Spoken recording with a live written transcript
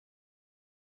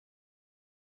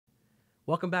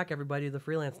Welcome back, everybody, to the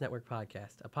Freelance Network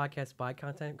Podcast, a podcast by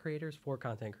content creators for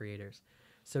content creators.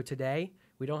 So today,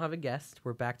 we don't have a guest.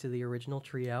 We're back to the original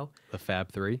trio. The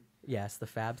Fab Three. Yes, the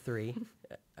Fab Three.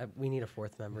 We need a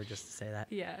fourth member just to say that.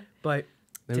 Yeah. But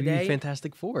Maybe today,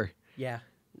 Fantastic Four. yeah,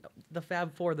 the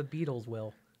Fab Four, the Beatles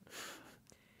will.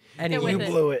 Get Anyway, with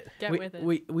it. blew it. Get with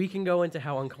it. we can go into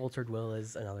how uncultured Will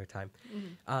is another time.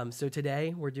 Mhm. So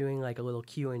today, we're doing like a little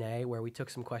Q&A where we took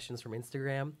some questions from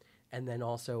Instagram, and then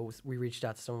also we reached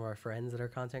out to some of our friends that are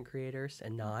content creators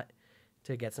and not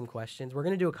to get some questions. We're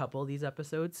going to do a couple of these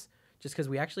episodes just because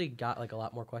we actually got like a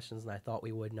lot more questions than I thought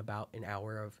we would in about an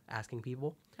hour of asking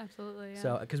people. Absolutely. Yeah.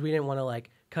 So because we didn't want to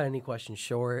like cut any questions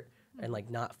short and like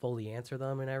not fully answer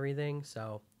them and everything.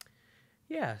 So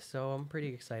yeah, so I'm pretty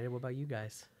excited. What about you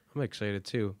guys? I'm excited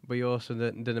too. But you also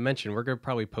didn't mention we're going to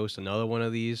probably post another one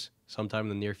of these sometime in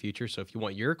the near future. So if you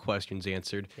want your questions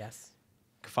answered, Yes.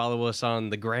 follow us on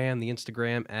the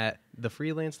Instagram at the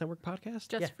Freelance Network Podcast.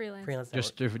 just Yeah, freelance. Freelance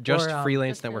Just Network.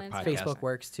 Freelance just Network Freelance. Podcast. Facebook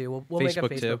works too. We'll make a Facebook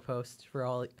Facebook too. post for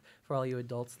all you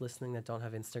adults listening that don't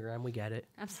have Instagram. We get it.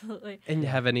 Absolutely. And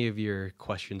have any of your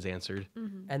questions answered.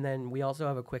 Mm-hmm. And then we also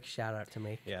have a quick shout out to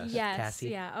make. Yes. Yes. Cassie.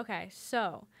 Yeah. Okay.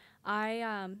 So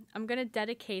I'm gonna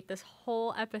dedicate this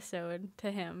whole episode to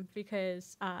him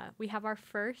because we have our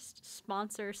first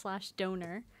sponsor /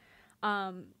 donor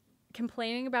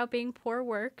complaining about being poor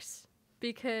works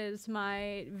because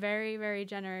my very, very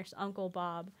generous Uncle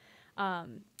Bob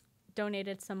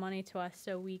donated some money to us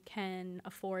so we can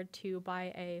afford to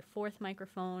buy a fourth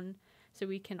microphone so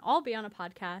we can all be on a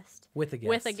podcast With a guest.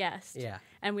 with a guest. Yeah.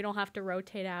 And we don't have to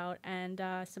rotate out and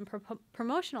some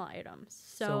promotional items.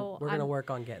 So we're going to work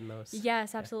on getting those.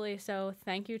 Yes, absolutely. So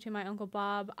thank you to my Uncle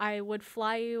Bob. I would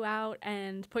fly you out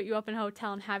and put you up in a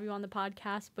hotel and have you on the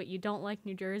podcast, but you don't like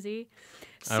New Jersey.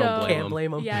 I don't blame Can't him.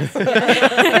 blame him.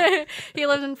 Yes. He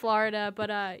lives in Florida,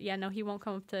 but yeah, no, he won't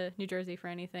come up to New Jersey for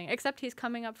anything, except he's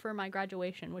coming up for my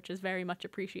graduation, which is very much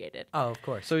appreciated. Oh, of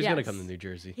course. So he's going to Yes. come to New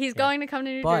Jersey. He's going to come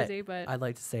to New But Jersey, but I'd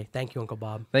like to say thank you, Uncle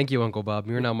Bob. Thank you, Uncle Bob.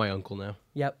 You're now my uncle now.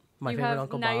 Yep. My you favorite have,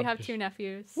 Uncle now Bob. you have two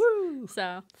nephews. Woo!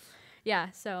 So, yeah,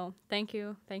 so thank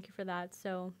you for that.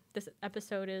 So this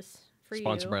episode is for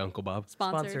Sponsored you. by Uncle Bob.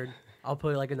 Sponsored. I'll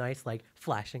put like a nice like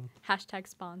flashing. Hashtag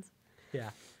spawns. Yeah.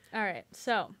 All right,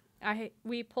 so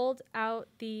we pulled out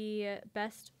the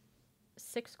best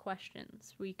 6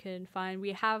 questions we could find.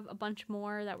 We have a bunch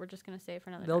more that we're just gonna save for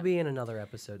another They'll time. be in another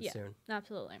episode Yeah. soon.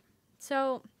 Absolutely.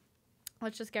 So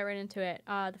let's just get right into it.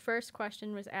 The first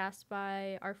question was asked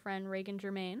by our friend Reagan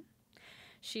Germain.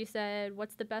 She said,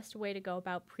 "What's the best way to go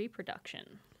about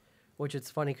pre-production?" Which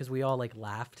it's funny because we all like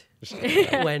laughed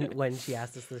when she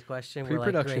asked us this question. We're like,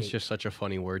 Pre-production is great. just such a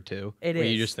funny word too. It when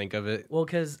is. you just think of it. Well,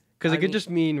 because Because it could just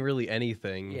mean really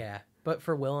anything. Yeah, but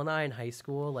for Will and I in high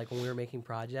school, like when we were making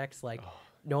projects, like,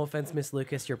 no offense, Miss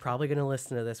Lucas, you're probably going to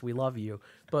listen to this. We love you.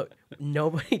 But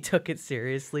nobody took it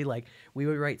seriously. Like, we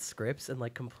would write scripts and,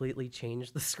 like, completely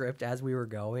change the script as we were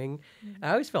going.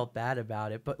 I always felt bad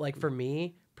about it. But, like, for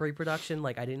me, pre-production,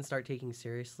 like, I didn't start taking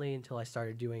seriously until I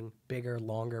started doing bigger,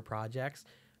 longer projects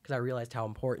because I realized how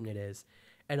important it is.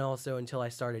 And also until I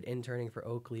started interning for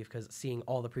Oakleaf because seeing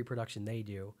all the pre-production they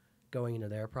do going into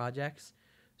their projects.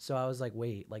 So I was like,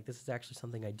 wait, like this is actually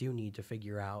something I do need to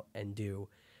figure out and do.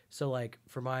 So like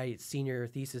for my senior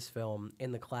thesis film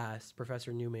in the class,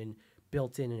 Professor Newman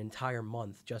built in an entire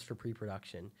month just for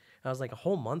pre-production. And I was like, a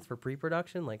whole month for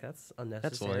pre-production? Like that's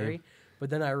unnecessary. lame. But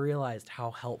then I realized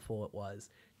how helpful it was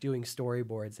doing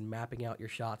storyboards and mapping out your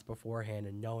shots beforehand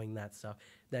and knowing that stuff.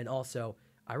 Then also,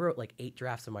 I wrote like 8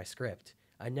 drafts of my script.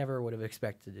 I never would have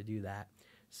expected to do that.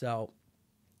 So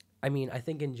I mean, I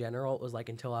think in general, it was like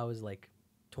until I was like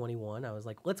 21, I was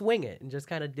like, let's wing it and just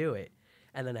kind of do it.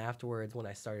 And then afterwards, when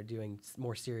I started doing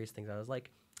more serious things, I was like,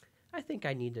 I think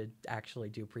I need to actually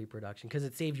do pre-production because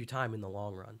it saves you time in the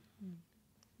long run.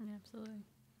 Yeah, absolutely.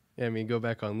 Yeah, I mean, go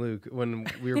back on Luke when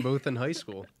we were both in high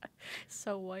school.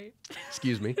 So white.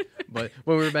 Excuse me. But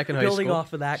when we were back in high Building school.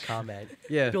 off of that comment.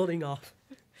 Yeah. Building off.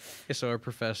 Yeah, so our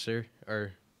professor,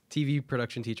 our TV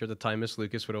production teacher at the time, Miss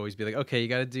Lucas, would always be like, okay, you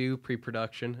got to do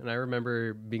pre-production. And I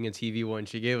remember being in TV one,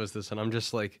 she gave us this, and I'm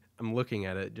just like, I'm looking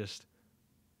at it, just,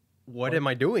 what am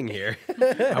I doing here?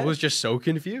 I was just so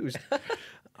confused.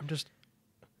 I'm just,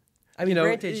 I mean, You know,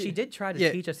 granted, she did try to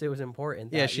yeah. teach us it was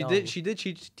important. yeah, that she young. did. She did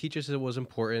teach us it was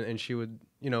important, and she would,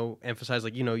 emphasize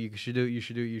like, you should do it, you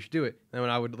should do it, you should do it. And when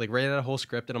I would like write out a whole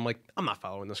script, and I'm like, I'm not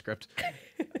following the script.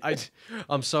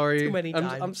 I'm sorry. Too many I'm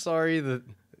times. sorry that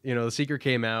the secret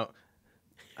came out.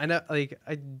 I know, like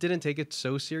I didn't take it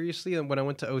so seriously, and when I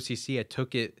went to OCC, I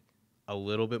took it a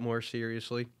little bit more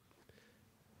seriously.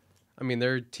 I mean,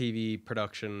 their TV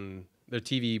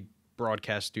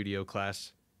broadcast studio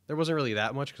class. There wasn't really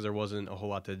that much because there wasn't a whole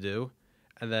lot to do.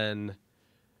 And then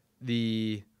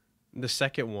the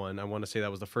second one, I want to say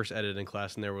that was the first editing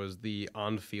class, and there was the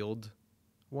on-field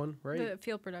one, right? The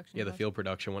field production. Yeah, the class. field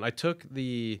production one. I took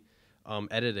the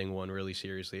editing one really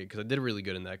seriously because I did really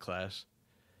good in that class.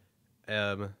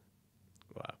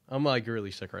 Wow, I'm like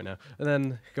really sick right now. And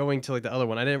then going to like the other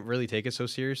one, I didn't really take it so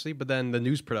seriously. But then the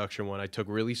news production one, I took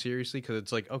really seriously because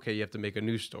it's like, okay, you have to make a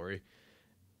news story,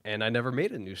 and I never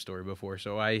made a news story before,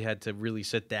 so I had to really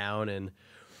sit down and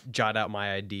jot out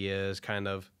my ideas, kind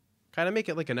of make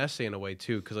it like an essay in a way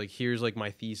too. Because like here's like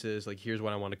my thesis, like here's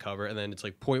what I want to cover, and then it's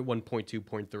like point 1, point 2,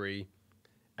 point 3.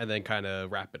 And then kind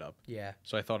of wrap it up. Yeah.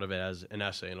 So I thought of it as an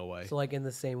essay in a way. So like in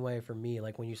the same way for me,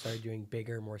 like when you started doing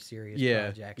bigger, more serious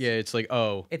projects. Yeah, it's like,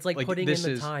 oh. It's like putting in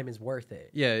the time is worth it.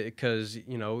 Yeah, because,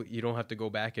 you know, you don't have to go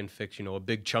back and fix, you know, a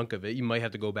big chunk of it. You might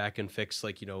have to go back and fix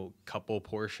like, you know, a couple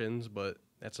portions, but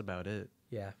that's about it.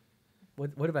 Yeah.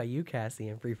 What about you, Cassie,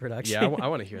 in pre-production? Yeah, I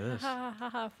want to hear this.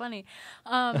 Funny.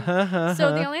 So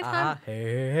the only time...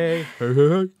 Hey.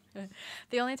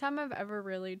 The only time I've ever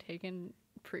really taken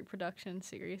pre-production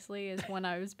seriously is when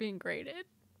I was being graded.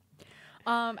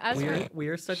 We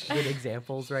are such good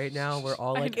examples right now. We're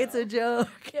all like, know. it's a joke,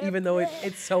 even though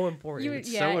it's so important.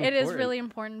 It is really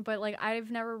important. But like,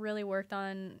 I've never really worked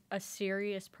on a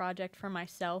serious project for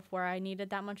myself where I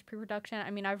needed that much pre-production. I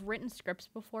mean, I've written scripts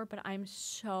before, but I'm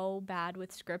so bad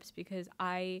with scripts because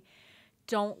I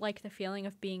don't like the feeling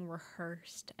of being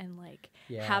rehearsed and like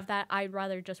have that. I'd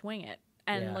rather just wing it.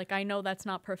 And, like, I know that's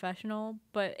not professional,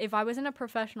 but if I was in a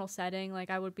professional setting, like,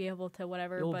 I would be able to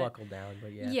whatever. You'll buckle down,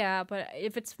 but yeah. Yeah, but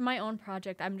if it's my own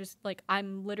project, I'm just, like,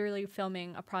 I'm literally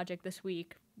filming a project this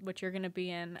week, which you're going to be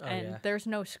in, and there's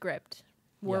no script.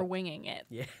 We're winging it.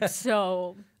 Yeah.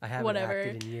 So, I haven't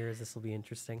acted in years. This will be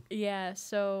interesting. Yeah,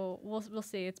 so we'll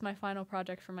see. It's my final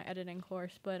project for my editing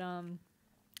course, but,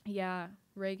 yeah,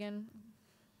 Reagan,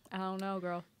 I don't know,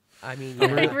 girl. I mean, I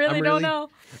really don't know.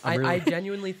 I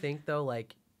genuinely think though,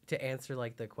 like to answer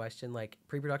like the question, like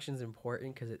pre-production is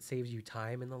important because it saves you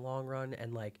time in the long run,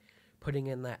 and like putting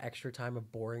in that extra time of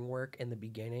boring work in the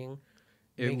beginning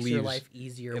makes your life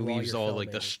easier. It while leaves you're all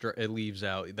filming. like it leaves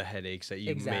out the headaches that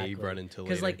you may run into later.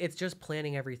 Because like it's just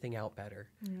planning everything out better.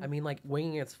 I mean, like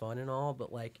winging it's fun and all,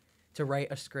 but like to write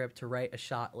a script, to write a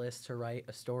shot list, to write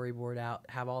a storyboard out,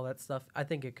 have all that stuff, I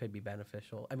think it could be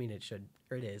beneficial. I mean, it should,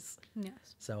 or it is.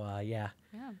 Yes. So, yeah.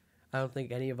 I don't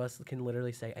think any of us can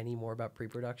literally say any more about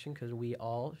pre-production because we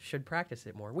all should practice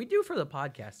it more. We do for the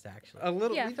podcast, actually. A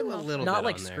little, we do a little Not bit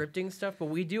like on there. scripting stuff, but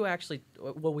we do actually.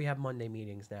 Well, we have Monday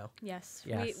meetings now. Yes.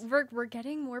 Yes. We're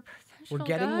getting more professional. We're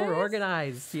getting more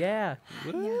organized. Yeah.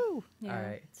 Woo! Yeah. All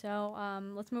right. So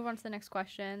let's move on to the next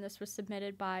question. This was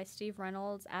submitted by Steve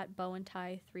Reynolds at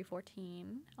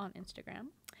Bowentie314 on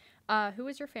Instagram. Who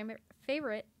is your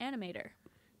favorite animator?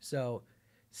 So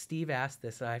Steve asked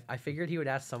this, and I figured he would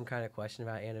ask some kind of question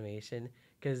about animation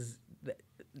because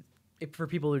for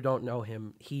people who don't know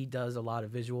him, he does a lot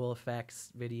of visual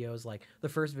effects videos. Like the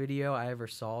first video I ever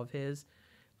saw of his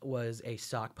was a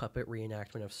sock puppet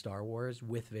reenactment of Star Wars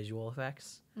with visual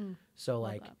effects. So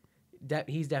like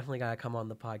he's definitely got to come on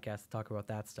the podcast to talk about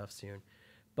that stuff soon.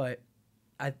 But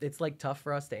it's like tough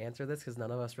for us to answer this because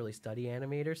none of us really study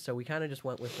animators. So we kind of just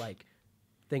went with like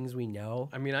things we know.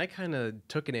 I mean, I kind of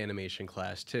took an animation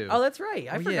class too. Oh, that's right.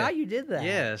 I forgot you did that.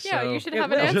 Yeah. So yeah, you should have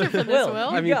an answer for this, Will.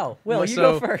 I mean, Will, you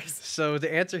go first. So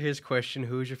to answer his question,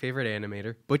 who is your favorite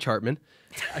animator? Butch Hartman.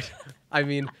 I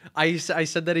mean, I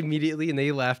said that immediately, and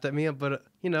they laughed at me. But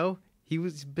you know,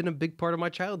 he's been a big part of my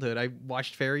childhood. I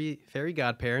watched Fairy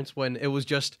Godparents when it was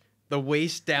just the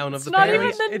waist down of the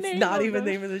parents. It's not even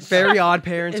the name of the show. Fairy Odd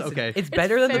Parents. Okay. It's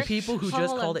better than the people who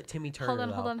just called it Timmy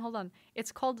Turner. Hold on.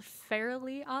 It's called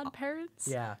Fairly Odd Parents.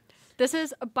 Yeah. This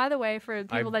is, by the way, for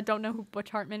people that don't know who Butch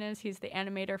Hartman is, he's the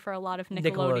animator for a lot of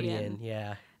Nickelodeon.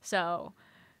 Yeah. So,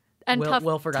 and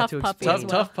Will forgot to Puppy. explain.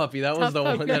 Tough Puppy. That was the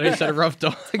one that I said. Rough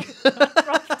Dog.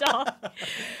 Rough Dog.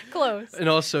 Close. And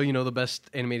also, you know, the best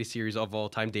animated series of all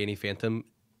time, Danny Phantom.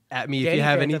 At me Danny if you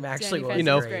have Phantom any, actually was you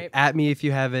know, great. at me if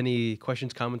you have any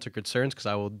questions, comments, or concerns, because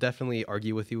I will definitely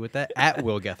argue with you with that. At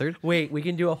Will Gethard. Wait, we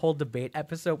can do a whole debate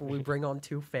episode where we bring on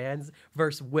two fans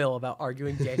versus Will about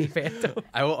arguing Danny Phantom.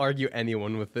 I will argue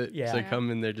anyone with it. Yeah. So I come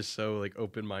in there just so like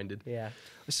open-minded. Yeah.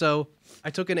 So I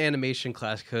took an animation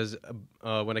class because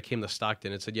when I came to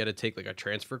Stockton, it said you had to take like a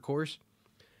transfer course,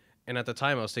 and at the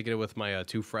time I was taking it with my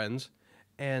two friends,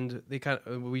 and they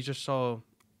we just saw.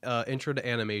 Intro to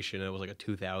animation. It was like a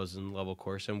 2000 level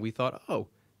course, and we thought, oh,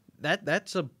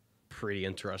 that's a pretty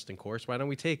interesting course. Why don't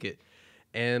we take it?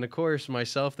 And of course,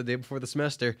 myself the day before the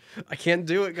semester, I can't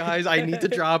do it, guys. I need to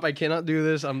drop. I cannot do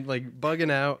this. I'm like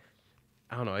bugging out.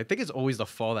 I don't know. I think it's always the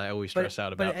fall that I always stress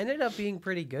out about. But it ended up being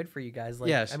pretty good for you guys. Like,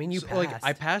 Yes. I mean, you so, passed. like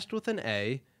I passed with an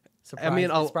A. Surprised, I mean,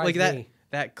 surprised like me.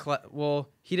 well,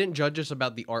 he didn't judge us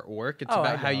about the artwork. It's Oh,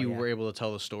 about I how know, you yeah. were able to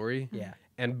tell the story. Yeah.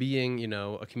 And being, you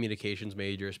know, a communications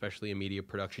major, especially in media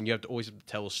production, you have to always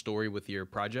tell a story with your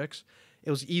projects.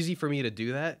 It was easy for me to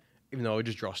do that, even though I would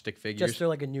just draw stick figures. Just through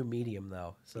like a new medium,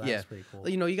 though. So that's pretty cool.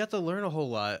 You know, you got to learn a whole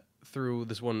lot through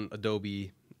this one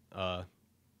Adobe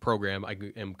program. I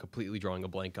am completely drawing a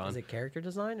blank on. Is it character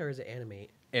design or is it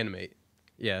animate? Animate.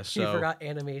 Yeah, so... You forgot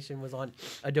animation was on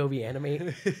Adobe Animate?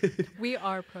 We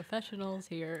are professionals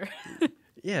here.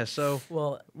 Yeah, so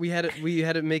Well, we had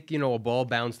to make, you know, a ball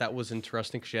bounce that was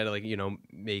interesting because you had to, like, you know,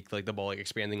 make like the ball like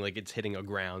expanding like it's hitting a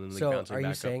ground and like so bouncing are back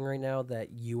you up. saying right now that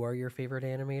you are your favorite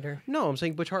animator? No, I'm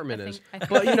saying Butch Hartman I is. think- I think-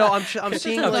 But you know, I'm This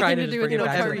seeing has like nothing to to do just with bring it Butch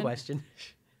back to the Hartman. question.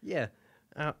 yeah.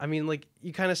 I mean, like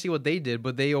you kind of see what they did,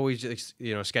 but they always just,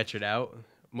 you know, sketch it out.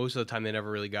 Most of the time, they never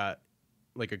really got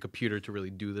like a computer to really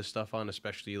do this stuff on,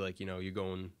 especially like, you know, you're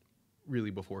going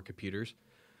really before computers.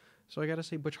 So I gotta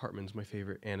say, Butch Hartman's my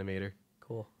favorite animator.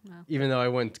 Cool. No. Even though I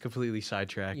went completely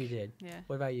sidetracked. You did. Yeah.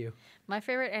 What about you? My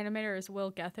favorite animator is Will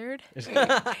Gethard.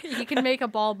 It's- He can make a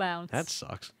ball bounce. that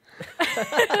sucks.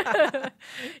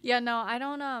 Yeah, no, I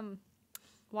don't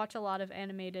watch a lot of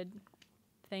animated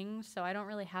things, so I don't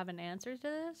really have an answer to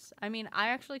this. I mean, I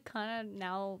actually kind of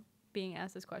now being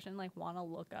asked this question like want to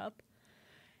look up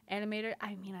animator.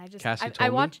 I mean, Cassie I told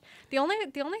me. watch the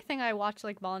only thing I watch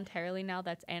like voluntarily now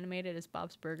that's animated is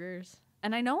Bob's Burgers.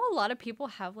 And I know a lot of people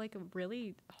have like a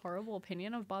really horrible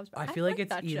opinion of Bob's Burgers. I feel like it's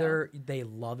that show. either they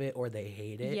love it or they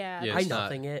hate it. Yeah, Yeah, I it's not-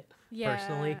 nothing it Yeah.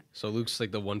 personally. So Luke's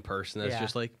like the one person that's Yeah.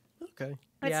 just like, okay.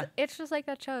 Yeah. It's just like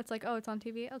that show. It's like, oh, it's on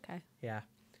TV. Okay. Yeah.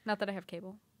 Not that I have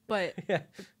cable, but Yeah.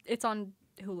 it's on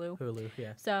Hulu. Hulu.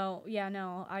 Yeah. So yeah,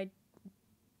 no,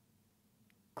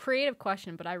 creative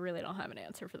question, but I really don't have an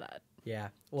answer for that. Yeah.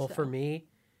 Well, So. for me,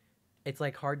 it's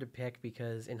like hard to pick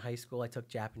because in high school I took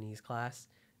Japanese class,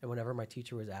 and whenever my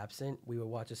teacher was absent, we would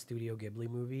watch a Studio Ghibli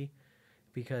movie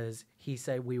because he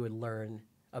said we would learn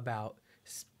about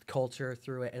culture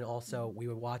through it, and also we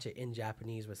would watch it in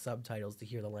Japanese with subtitles to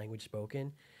hear the language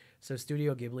spoken. So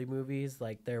Studio Ghibli movies,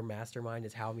 like their mastermind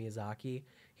is Hayao Miyazaki.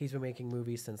 He's been making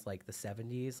movies since like the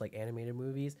 70s, like animated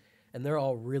movies, and they're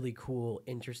all really cool,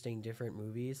 interesting, different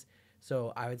movies.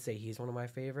 So I would say he's one of my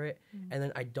favorite. And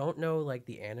then I don't know like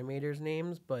the animators'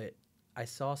 names, but I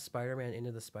saw Spider-Man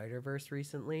Into the Spider-Verse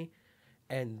recently,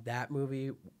 and that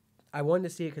movie, I wanted to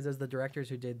see it because it was the directors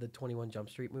who did the 21 Jump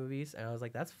Street movies, and I was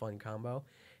like, that's a fun combo.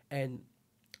 And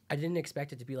I didn't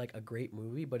expect it to be like a great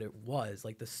movie, but it was.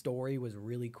 Like the story was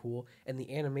really cool, and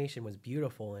the animation was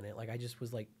beautiful in it. Like I just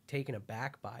was like taken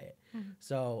aback by it.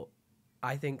 So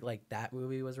I think like that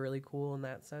movie was really cool in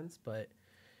that sense, but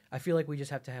I feel like we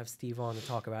just have to have Steve on to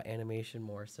talk about animation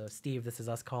more. So Steve, this is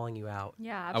us calling you out.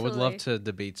 Yeah, I absolutely. would love to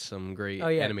debate some great Oh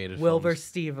yeah, animated Will films. versus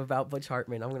Steve about Butch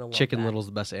Hartman. I'm gonna love Chicken that. Little's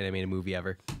the best animated movie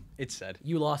ever. It's said.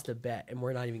 You lost a bet, and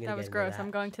we're not even gonna. That was get gross. Into that.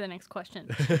 I'm going to the next question.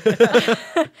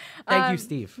 Thank you,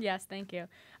 Steve. Yes, thank you.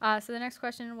 So the next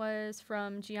question was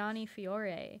from Gianni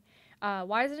Fiore.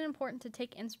 Why is it important to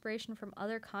take inspiration from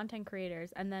other content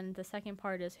creators? And then the second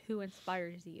part is who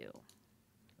inspires you?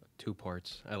 2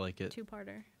 parts. I like it.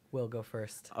 Two-parter. Will go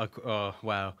first. Oh,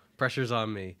 wow. Pressure's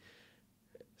on me.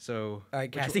 So. All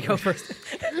right, Cassie, go first.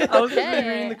 I was just Okay,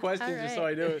 reading the questions all just so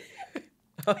I knew it.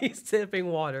 Oh, he's sipping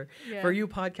water. Yeah. For you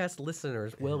podcast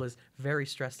listeners, Will is very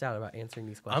stressed out about answering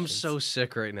these questions. I'm so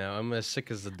sick right now. I'm as sick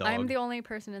as the dog. I'm the only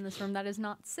person in this room that is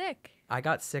not sick. I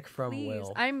got sick from Please.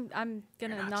 Will. I'm gonna You're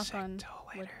not knock sick on till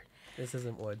wood. later. This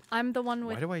isn't wood. I'm the one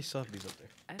Why with do I still have these up there?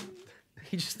 I don't-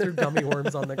 He just threw gummy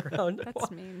worms on the ground.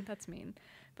 that's mean.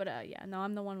 But yeah, no,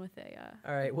 I'm the one with a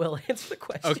All right, Will, answer the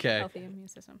question. Okay. healthy immune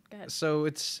system. Go ahead. So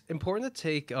it's important to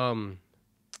take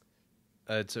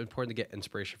it's important to get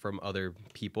inspiration from other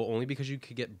people only because you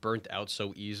could get burnt out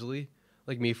so easily.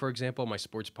 Like me, for example, my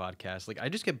sports podcast, like I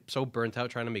just get so burnt out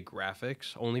trying to make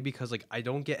graphics only because like I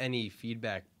don't get any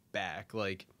feedback back.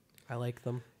 Like, I like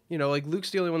them. you know, like Luke's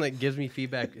the only one that gives me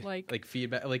feedback, Like-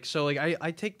 feedback. Like, so like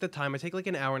I take the time, I take like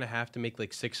an hour and a half to make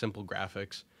like 6 simple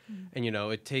graphics. And, you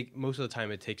know, most of the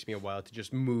time it takes me a while to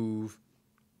just move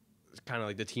kind of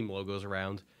like the team logos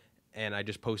around. And I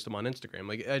just post them on Instagram.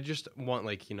 Like, I just want,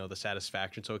 like, you know, the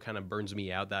satisfaction. So it kind of burns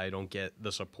me out that I don't get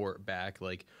the support back.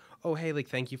 Like, oh, hey, like,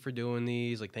 thank you for doing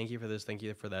these. Like, thank you for this. Thank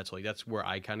you for that. So, like, that's where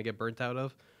I kind of get burnt out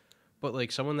of. But,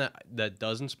 like, someone that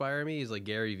does inspire me is, like,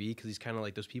 Gary Vee. Because he's kind of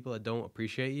like those people that don't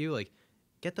appreciate you. Like,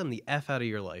 get them the F out of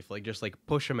your life. Like, just, like,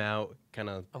 push them out. Kind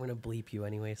of. I'm going to bleep you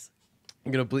anyways.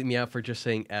 I'm gonna bleep me out for just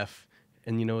saying F.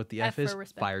 And you know what the F F for is?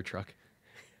 respect. Fire truck.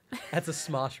 That's a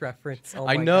Smosh reference. Oh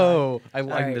I my know. I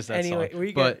God. All right, missed that anyway, song.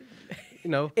 we But get you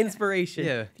know, inspiration.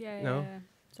 yeah. Yeah, you know. yeah.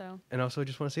 So And also, I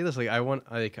just want to say this: like, I want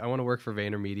to work for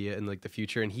VaynerMedia in like the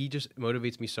future, and he just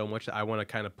motivates me so much that I want to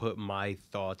kind of put my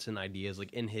thoughts and ideas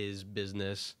like in his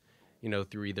business, you know,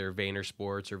 through either Vayner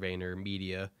Sports or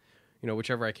VaynerMedia, you know,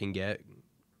 whichever I can get.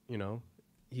 You know,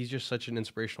 he's just such an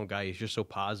inspirational guy. He's just so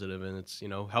positive, and it's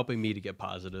helping me to get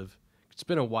positive. It's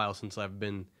been a while since I've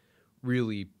been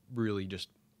really, really just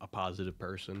a positive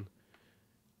person.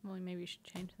 well, maybe you should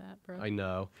change that, bro. I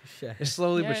know. Shit. It's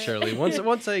slowly but Yeah. surely.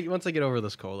 Once I get over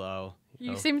this cold, I'll.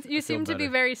 You know, seem I feel to be better.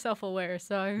 very self-aware.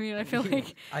 So I mean, I feel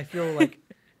like I feel like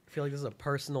this is a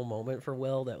personal moment for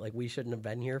Will that like we shouldn't have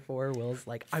been here for. Will's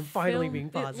like, I'm finally being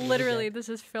positive. Literally, again. this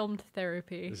is filmed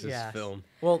therapy. This is Yes. film.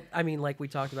 Well, I mean, like we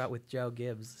talked about with Joe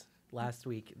Gibbs last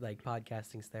week, like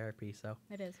podcasting's therapy. So,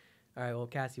 It is. all right. Well,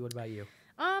 Cassie, what about you?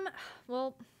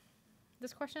 Well,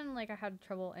 this question like I had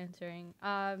trouble answering.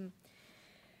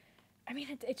 I mean,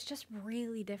 it's just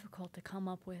really difficult to come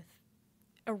up with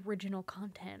original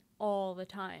content all the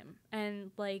time.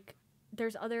 And like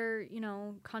there's other,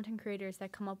 content creators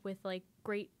that come up with like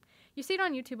great, you see it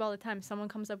on YouTube all the time. Someone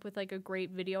comes up with like a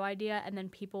great video idea and then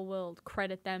people will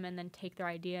credit them and then take their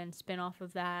idea and spin off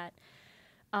of that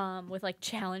with like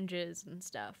challenges and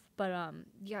stuff. But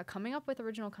yeah, coming up with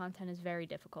original content is very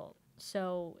difficult.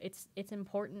 So it's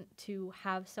important to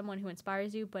have someone who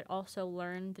inspires you, but also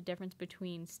learn the difference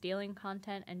between stealing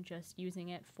content and just using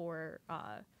it for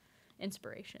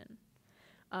inspiration.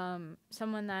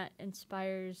 Someone that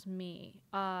inspires me,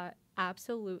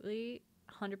 absolutely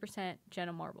 100%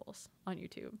 Jenna Marbles on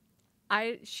YouTube.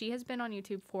 She has been on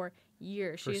YouTube for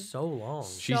years. For so long.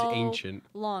 She's so ancient.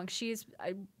 long. She's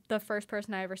the first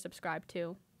person I ever subscribed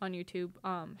to on YouTube.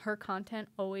 Her content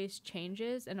always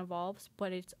changes and evolves,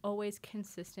 but it's always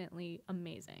consistently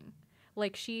amazing.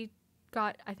 Like she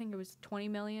got, I think it was 20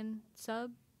 million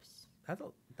subs.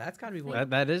 That's got to be one.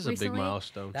 That is a Recently, big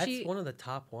milestone. That's one of the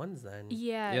top ones then.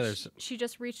 Yeah, Yeah, there's- she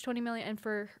just reached 20 million,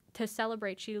 and to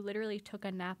celebrate, she literally took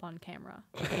a nap on camera.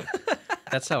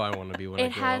 That's how I want to be when I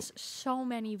It grow has up. so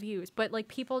many views, but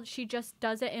like she just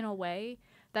does it in a way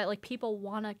that like people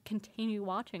want to continue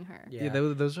watching her. Yeah. Yeah,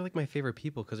 those are like my favorite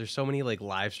people because there's so many like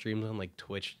live streams on like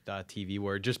Twitch.tv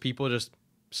where just people just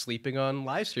sleeping on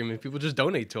live stream and people just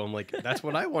donate to them. Like that's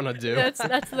what I want to do. That's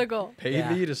the goal. Pay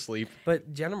Yeah. me to sleep.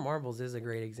 But Jenna Marbles is a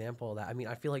great example of that. I mean,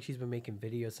 I feel like she's been making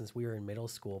videos since we were in middle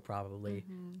school, probably.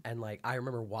 Mm-hmm. And like, I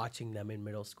remember watching them in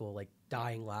middle school, like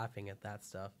dying laughing at that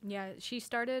stuff. Yeah, she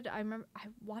started. I remember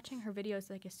watching her videos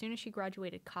like as soon as she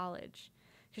graduated college,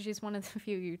 because she's one of the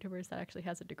few YouTubers that actually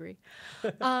has a degree.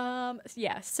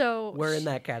 Yeah, so We're in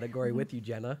that category with you,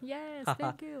 Jenna. Yes,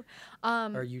 thank you.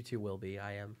 Or you two will be.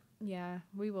 I am. Yeah,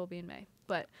 we will be in May.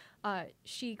 But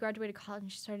she graduated college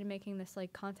and she started making this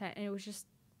like content, and it was just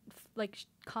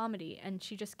comedy, and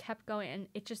she just kept going, and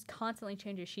it just constantly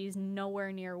changes. She's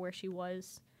nowhere near where she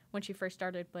was when she first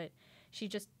started, but she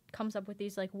just comes up with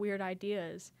these like weird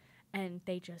ideas, and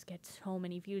they just get so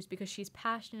many views because she's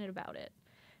passionate about it.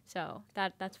 So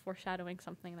that's foreshadowing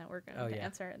something that we're going to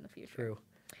answer in the future. True.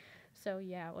 So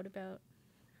yeah, what about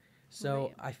So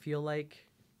you? I feel like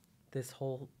this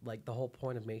whole, like the whole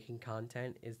point of making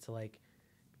content is to like,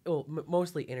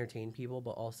 mostly entertain people,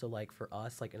 but also like for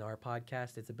us, like in our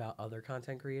podcast, it's about other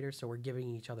content creators. So we're giving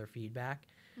each other feedback.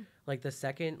 Like the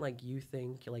second, like you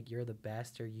think like you're the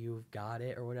best or you've got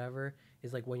it or whatever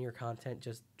is like when your content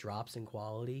just drops in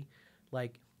quality.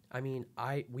 Like, I mean,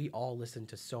 we all listen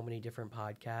to so many different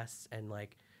podcasts, and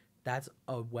like that's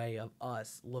a way of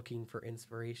us looking for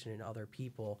inspiration in other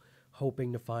people,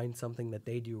 hoping to find something that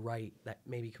they do right that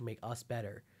maybe can make us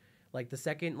better. Like the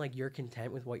second like you're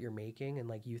content with what you're making and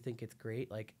like you think it's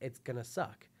great, like it's gonna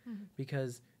suck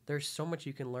because there's so much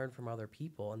you can learn from other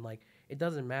people, and like it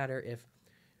doesn't matter if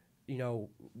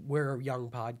we're a young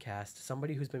podcast.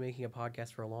 Somebody who's been making a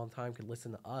podcast for a long time could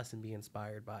listen to us and be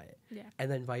inspired by it. Yeah.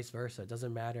 And then vice versa. It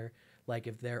doesn't matter like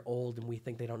if they're old and we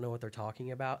think they don't know what they're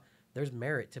talking about. There's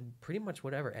merit to pretty much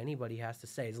whatever anybody has to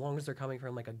say, as long as they're coming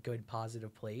from like a good,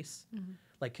 positive place,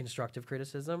 like constructive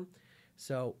criticism.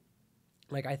 So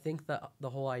like I think the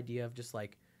whole idea of just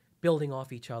like building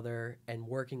off each other and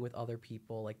working with other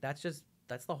people, like that's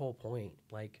the whole point.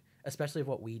 Like especially of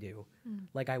what we do.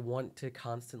 Like I want to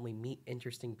constantly meet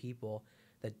interesting people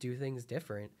that do things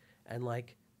different and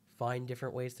like find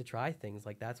different ways to try things.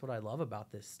 Like that's what I love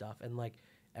about this stuff. And like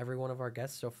every one of our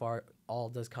guests so far all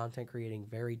does content creating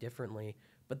very differently,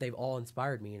 but they've all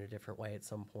inspired me in a different way at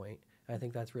some point. And I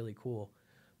think that's really cool.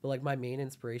 But like my main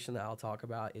inspiration that I'll talk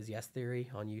about is Yes Theory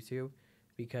on YouTube,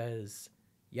 because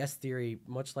Yes Theory,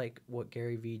 much like what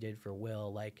Gary Vee did for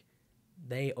Will, like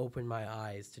they opened my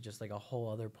eyes to just like a whole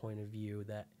other point of view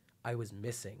that I was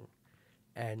missing.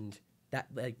 And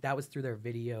that was through their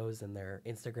videos and their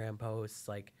Instagram posts,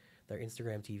 like their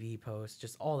Instagram TV posts,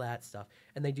 just all that stuff.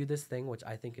 And they do this thing which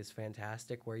I think is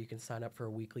fantastic, where you can sign up for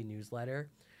a weekly newsletter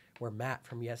where Matt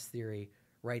from Yes Theory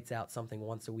writes out something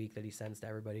once a week that he sends to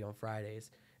everybody on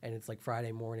Fridays. And it's like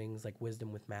Friday mornings, like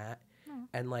Wisdom with Matt.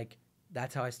 And like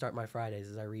that's how I start my Fridays,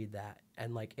 is I read that.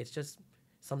 And like it's just,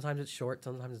 sometimes it's short,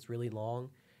 sometimes it's really long,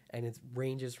 and it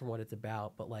ranges from what it's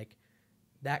about, but like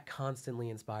that constantly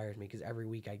inspires me because every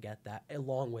week I get that,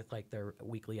 along with like their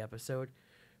weekly episode.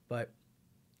 But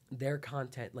their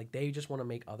content, like they just want to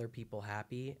make other people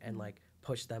happy and like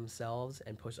push themselves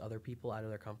and push other people out of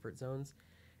their comfort zones.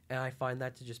 And I find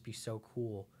that to just be so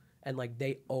cool. And like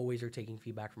they always are taking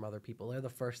feedback from other people. They're the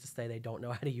first to say they don't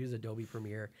know how to use Adobe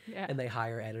Premiere, and they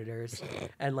hire editors.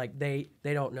 And like they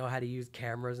don't know how to use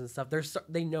cameras and stuff.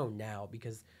 They know now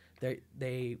because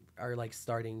they are like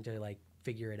starting to like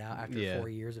figure it out after 4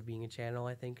 years of being a channel,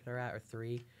 I think they're at, or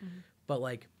 3. But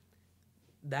like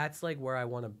that's like where I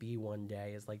want to be one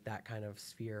day, is like that kind of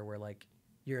sphere where like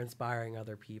you're inspiring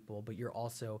other people, but you're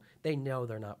also, they know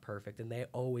they're not perfect and they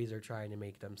always are trying to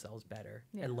make themselves better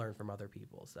and learn from other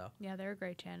people. So yeah, they're a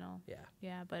great channel.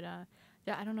 Yeah, but I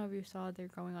don't know if you saw they're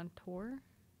going on tour.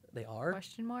 They are?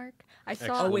 Question mark. I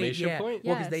saw. Oh wait, yeah. Point?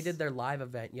 Well, because they did their live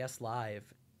event, Yes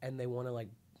Live, and they want to like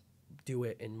do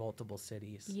it in multiple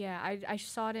cities. Yeah, I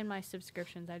saw it in my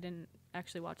subscriptions. I didn't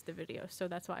actually watch the video, so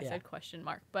that's why I said question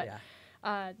mark. But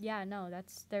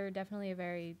they're definitely a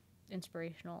very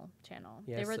inspirational channel.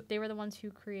 Yeah, They were the ones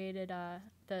who created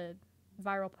the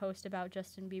viral post about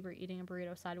Justin Bieber eating a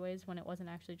burrito sideways when it wasn't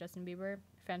actually Justin Bieber.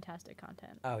 Fantastic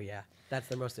content. Oh yeah, that's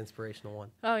their most inspirational one.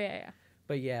 Oh yeah.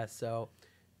 But yeah, so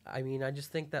I mean, I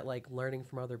just think that like learning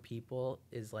from other people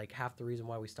is like half the reason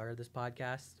why we started this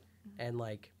podcast. And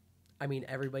like, I mean,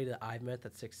 everybody that I've met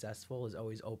that's successful is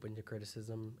always open to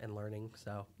criticism and learning.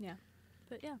 So yeah.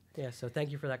 But yeah. Yeah, so thank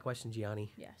you for that question,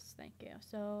 Gianni. Yes, thank you.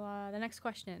 So the next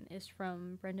question is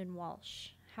from Brendan Walsh.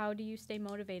 How do you stay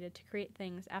motivated to create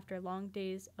things after long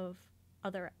days of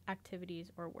other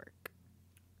activities or work?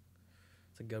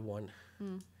 It's a good one.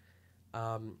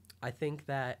 I think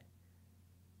that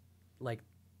like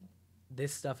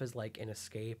this stuff is like an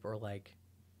escape or like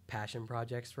passion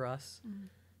projects for us.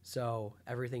 So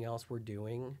everything else we're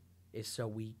doing is so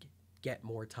we get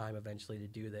more time eventually to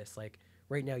do this. Like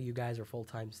right now you guys are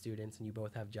full-time students and you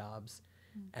both have jobs.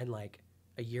 And like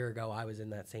a year ago I was in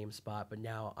that same spot, but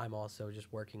now I'm also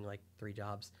just working like 3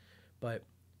 jobs. But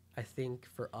I think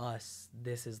for us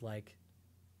this is like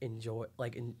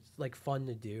fun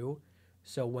to do.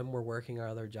 So when we're working our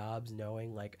other jobs,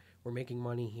 knowing like we're making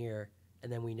money here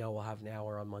and then we know we'll have an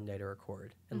hour on Monday to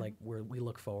record, and like we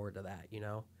look forward to that, you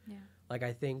know? Yeah. Like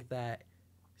I think that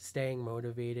staying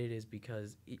motivated is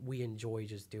because we enjoy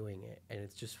just doing it and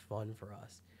it's just fun for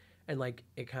us. And like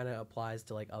it kind of applies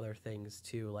to like other things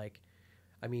too. Like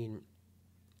I mean,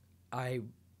 I've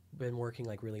been working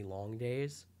like really long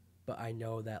days, but I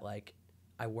know that like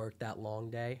I work that long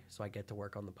day so I get to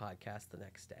work on the podcast the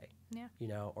next day. Yeah. You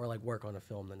know, or like work on a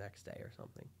film the next day or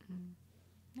something.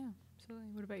 Yeah,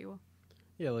 absolutely. What about you, Will?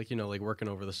 Yeah, like, you know, like working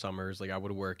over the summers, like I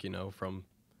would work, you know, from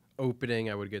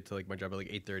opening, I would get to like my job at like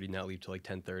 8:30, now leave till like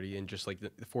 10:30, and just like the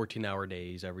 14-hour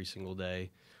days every single day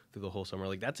through the whole summer.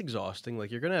 Like that's exhausting.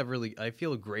 Like you're gonna have I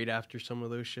feel great after some of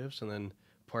those shifts, and then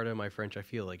pardon my French, I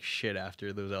feel like shit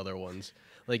after those other ones.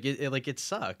 Like it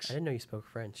sucks. I didn't know you spoke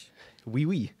French.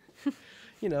 Oui.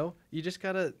 You know, you just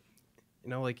gotta, you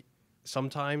know, like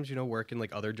sometimes, you know, working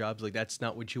like other jobs, like that's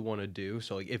not what you want to do.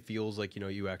 So like it feels like, you know,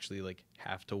 you actually like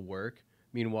have to work.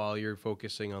 Meanwhile, you're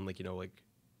focusing on like, you know, like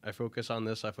I focus on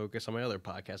this, I focus on my other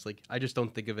podcast. Like I just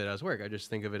don't think of it as work. I just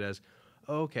think of it as,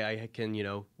 oh, okay, I can, you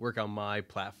know, work on my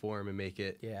platform and make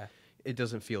it. Yeah. It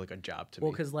doesn't feel like a job to me.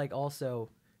 Well, because like also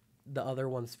the other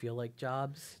ones feel like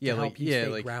jobs yeah, to like, help you yeah,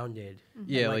 stay like, grounded.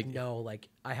 Yeah, and, like no, like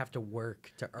I have to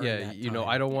work to earn yeah, that you know, time.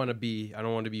 I don't want to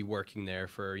be working there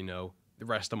for, you know, the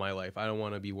rest of my life. I don't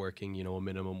want to be working, you know, a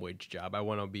minimum wage job. I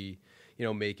want to be, you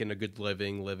know, making a good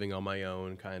living on my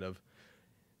own, kind of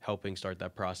helping start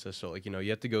that process. So like, you know, you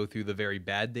have to go through the very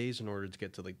bad days in order to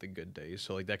get to like the good days.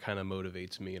 So like that kind of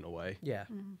motivates me in a way. Yeah.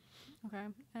 Okay.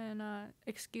 And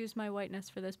excuse my whiteness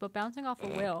for this, but bouncing off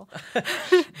of Will.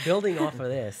 Building off of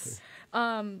this.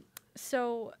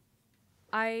 So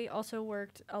I also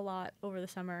worked a lot over the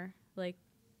summer, like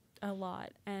a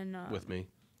lot. And With me.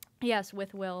 Yes,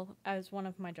 with Will as one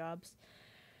of my jobs.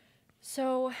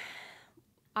 So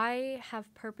I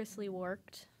have purposely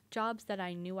worked jobs that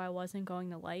I knew I wasn't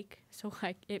going to like. So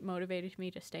like it motivated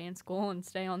me to stay in school and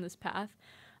stay on this path,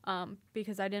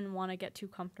 because I didn't want to get too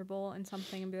comfortable in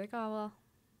something and be like, oh, well,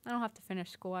 I don't have to finish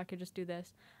school. I could just do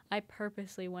this. I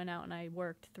purposely went out and I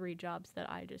worked 3 jobs that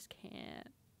I just can't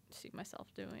see myself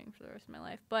doing for the rest of my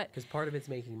life. But because part of it's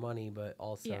making money, but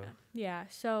also yeah.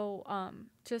 So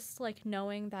just like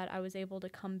knowing that I was able to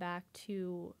come back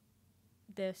to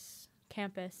this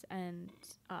campus and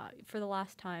for the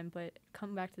last time, but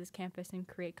come back to this campus and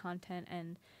create content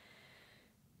and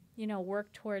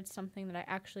work towards something that I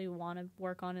actually want to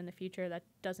work on in the future that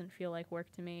doesn't feel like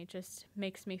work to me. It just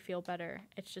makes me feel better.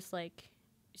 It's just like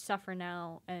suffer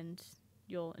now and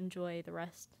you'll enjoy the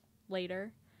rest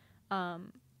later.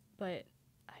 But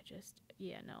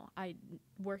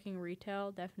working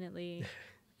retail definitely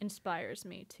inspires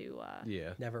me to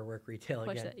never work retail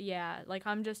push again. it. Yeah, like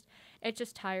it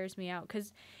just tires me out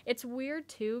because it's weird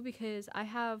too because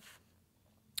I'm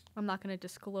not going to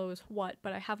disclose what,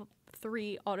 but I have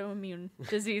 3 autoimmune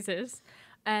diseases,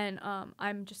 and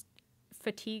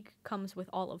fatigue comes with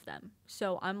all of them.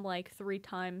 So I'm like 3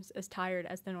 times as tired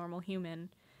as the normal human,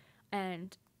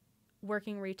 and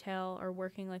working retail or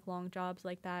working like long jobs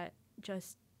like that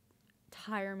just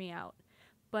tire me out.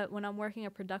 But when I'm working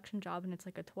a production job and it's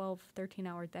like a 12,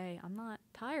 13-hour day, I'm not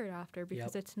tired after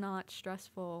because it's not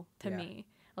stressful to me.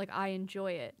 Like I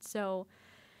enjoy it. So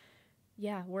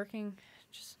yeah, working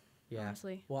just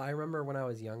honestly. Well, I remember when I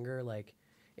was younger, like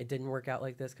it didn't work out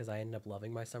like this because I ended up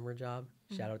loving my summer job.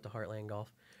 Shout out to Heartland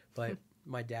Golf. But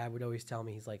my dad would always tell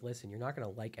me, he's like, listen, you're not going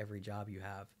to like every job you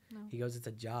have. No. He goes, it's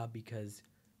a job because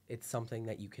it's something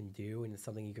that you can do and it's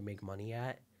something you can make money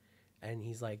at. And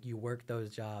he's like, you work those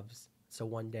jobs so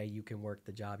one day you can work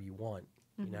the job you want,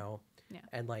 you know? Yeah.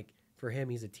 And like for him,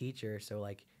 he's a teacher. So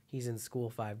like he's in school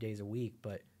 5 days a week,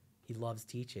 but he loves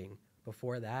teaching.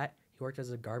 Before that, he worked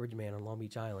as a garbage man on Long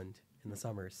Beach Island in the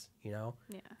summers, you know?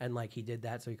 Yeah. And like he did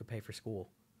that so he could pay for school.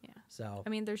 Yeah. So I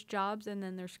mean, there's jobs and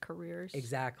then there's careers.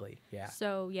 exactly. Yeah.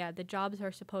 So yeah, the jobs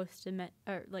are supposed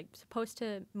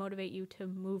to motivate you to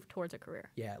move towards a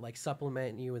career. Yeah, like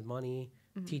supplement you with money,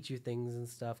 teach you things and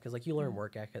stuff. Because like you learn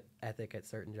work ethic at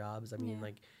certain jobs. I mean,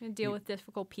 like and deal with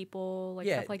difficult people, like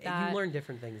yeah, stuff like that. You learn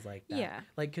different things like that. Yeah.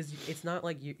 Like because it's not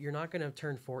like you're not gonna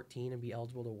turn 14 and be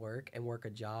eligible to work and work a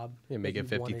job. Yeah, make it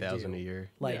that you wanna $50,000 do. a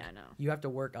year. Like Yeah, no. you have to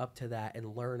work up to that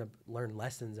and learn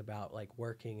lessons about like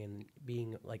working and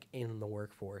being like in the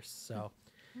workforce. So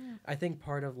I think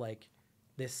part of like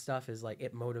this stuff is like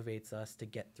it motivates us to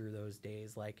get through those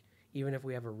days. Like even if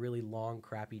we have a really long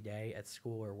crappy day at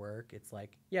school or work, it's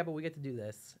like, yeah, but we get to do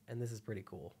this and this is pretty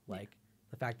cool. Like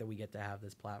the fact that we get to have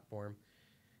this platform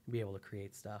and be able to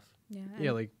create stuff. Yeah.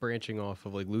 Yeah, like branching off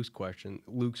of like Luke's question,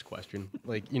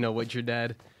 like, what's your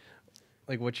dad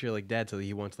said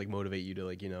he wants to like motivate you to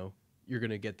like, you're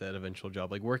going to get that eventual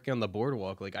job. Like working on the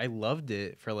boardwalk, like I loved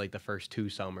it for like the first 2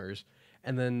 summers.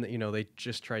 And then, they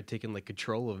just tried taking like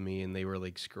control of me and they were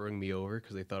like screwing me over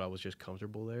because they thought I was just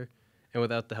comfortable there. And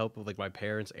without the help of like my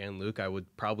parents and Luke, I would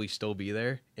probably still be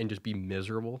there and just be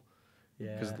miserable.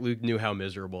 Yeah. Because Luke knew how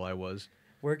miserable I was.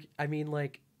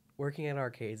 Working at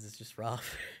arcades is just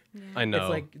rough. Yeah. I know. It's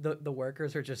like the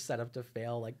workers are just set up to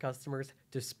fail. Like customers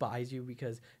despise you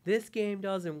because this game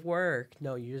doesn't work.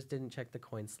 No, you just didn't check the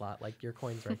coin slot. Like your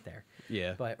coin's right there.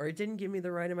 Yeah. Or it didn't give me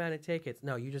the right amount of tickets.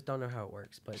 No, you just don't know how it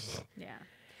works. But Yeah.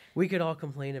 we could all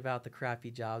complain about the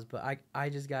crappy jobs, but I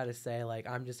just gotta say, like,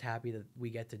 I'm just happy that we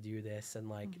get to do this, and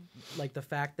like the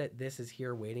fact that this is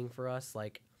here waiting for us,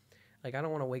 like I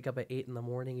don't want to wake up at 8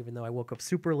 a.m, even though I woke up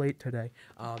super late today.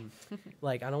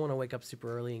 Like I don't want to wake up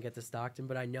super early and get to Stockton,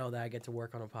 but I know that I get to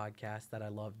work on a podcast that I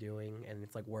love doing, and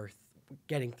it's like worth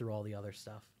getting through all the other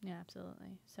stuff. Yeah,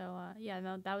 absolutely. So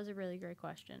that was a really great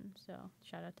question. So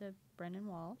shout out to Brendan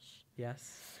Walsh.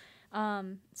 Yes.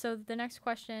 So the next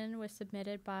question was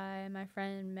submitted by my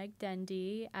friend Meg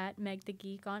Dendy at Meg the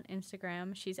Geek on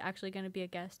Instagram. She's actually going to be a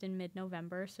guest in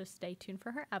mid-November, so stay tuned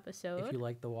for her episode. If you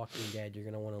like The Walking Dead, you're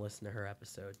going to want to listen to her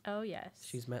episode. Oh, yes.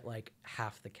 She's met like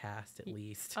half the cast at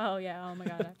least. Oh, yeah. Oh, my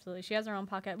God. Absolutely. She has her own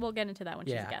podcast. We'll get into that when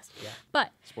she's a guest. Yeah.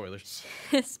 But Spoilers.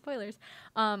 spoilers.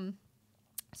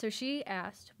 So she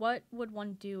asked, what would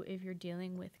one do if you're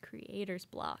dealing with creator's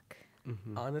block?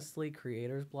 Mm-hmm. Honestly,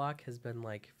 creator's block has been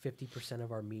like 50%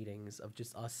 of our meetings of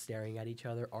just us staring at each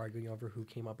other, arguing over who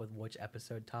came up with which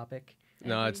episode topic.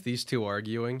 No, it's these 2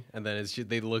 arguing, and then it's just,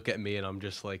 they look at me, and I'm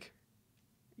just like,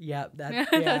 yeah,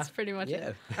 that's pretty much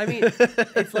it. I mean,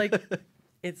 it's like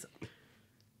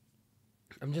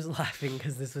I'm just laughing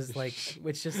because this was like,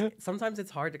 it's just sometimes it's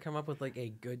hard to come up with like a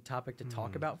good topic to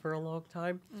talk about for a long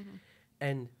time.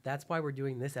 And that's why we're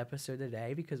doing this episode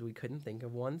today, because we couldn't think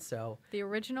of one. So The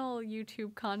original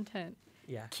YouTube content.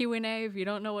 yeah. Q&A if you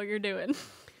don't know what you're doing.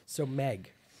 So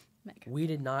Meg, Meg. we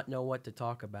did not know what to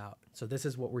talk about. So this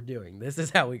is what we're doing. This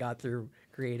is how we got through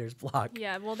Creator's Block.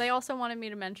 Yeah, well, they also wanted me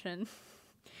to mention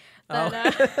Oh.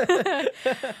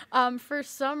 that for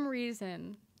some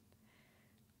reason,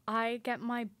 I get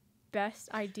my best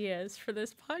ideas for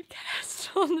this podcast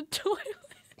on the toilet.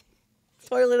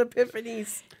 Toilet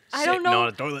epiphanies. I don't Sitting know. on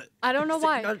a toilet. I don't know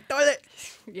why. Sitting on the toilet.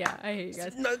 Yeah, I hate you guys.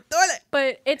 Sitting on the toilet.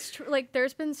 But it's true. Like,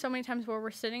 there's been so many times where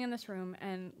we're sitting in this room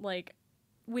and, like,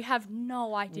 we have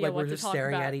no idea Like what we're to just talk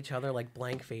staring about. at each other like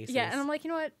blank faces. Yeah, and I'm like, you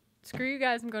know what? Screw you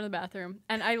guys, I'm going to the bathroom.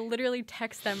 And I literally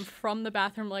text them from the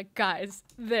bathroom, like, guys,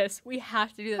 we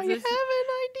have to do this. I have an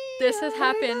idea. This has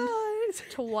happened guys.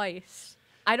 twice.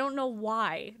 I don't know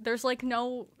why. There's, like,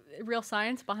 no real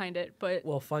science behind it, but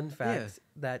Well, fun fact,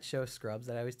 that show Scrubs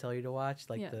that I always tell you to watch,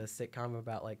 like Yeah. the sitcom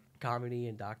about like comedy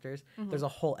and doctors, there's a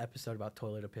whole episode about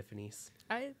toilet epiphanies.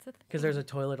 it's a Because there's a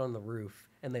toilet on the roof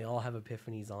and they all have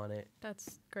epiphanies on it.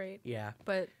 That's great. Yeah.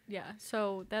 But, yeah,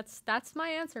 so that's my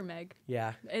answer, Meg.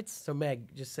 Yeah. It's So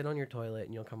Meg, just sit on your toilet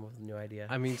and you'll come up with a new idea.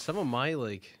 I mean, some of my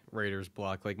like writer's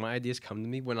block, like my ideas come to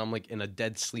me when I'm like in a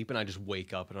dead sleep and I just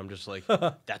wake up and I'm just like,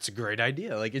 that's a great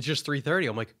idea. Like it's just 3:30.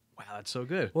 I'm like, wow, that's so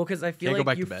good. Well, because I feel Can't go like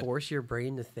back you to bed. force your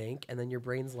brain to think, and then your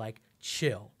brain's like,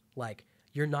 chill. Like,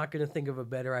 you're not going to think of a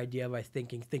better idea by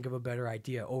think of a better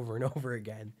idea over and over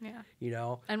again. yeah. You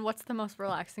know? And what's the most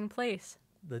relaxing place?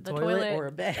 The The toilet, toilet. or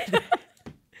a bed.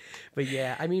 But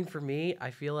yeah, I mean, for me,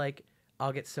 I feel like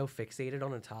I'll get so fixated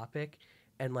on a topic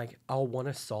and like I'll want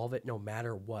to solve it no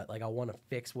matter what. Like I'll want to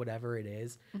fix whatever it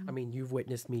is. I mean, you've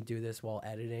witnessed me do this while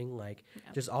editing. Like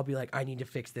just I'll be like, I need to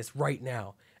fix this right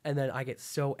now. And then I get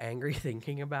so angry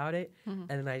thinking about it. And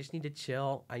then I just need to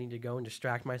chill. I need to go and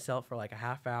distract myself for like a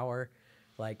half hour.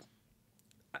 Like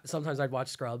sometimes I'd watch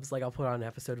Scrubs. Like I'll put on an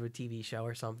episode of a TV show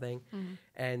or something.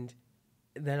 And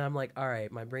then I'm like, all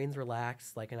right, my brain's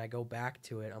relaxed. Like, and I go back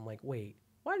to it. I'm like, wait,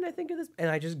 why didn't I think of this? And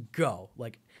I just go.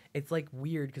 Like, it's like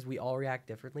weird because we all react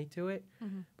differently to it.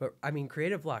 But I mean,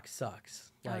 creative block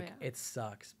sucks. Oh, Like, yeah. it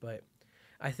sucks. But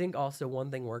I think also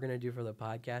one thing we're going to do for the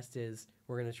podcast is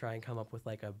we're going to try and come up with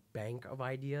like a bank of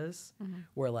ideas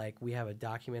where like we have a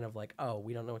document of like, oh,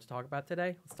 we don't know what to talk about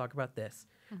today. Let's talk about this.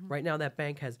 Right now, that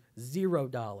bank has $0.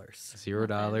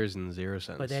 $0 and 0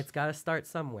 cents. But it's got to start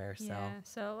somewhere. So Yeah,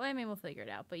 so I mean, we'll figure it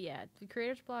out. But yeah, the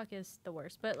creator's block is the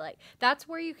worst. But like, that's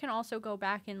where you can also go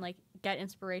back and like get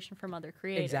inspiration from other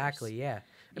creators. exactly, yeah.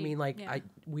 I You- mean, like yeah.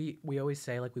 we always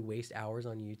say like we waste hours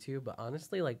on YouTube, but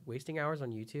honestly, like wasting hours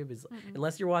on YouTube is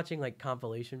unless you're watching like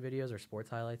compilation videos or sports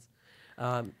highlights.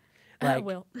 Like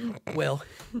Will.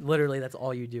 literally that's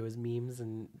all you do is memes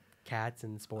and cats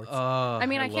and sports. I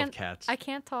mean, I love can't. cats. I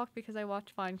can't talk because I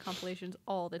watch Vine compilations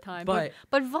all the time. But-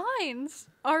 But Vines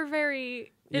are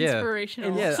very Yeah.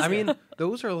 inspirational. Yeah, I mean,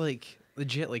 those are like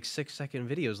legit like 6-second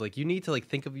videos. Like you need to like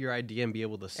think of your idea and be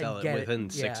able to sell it get it. within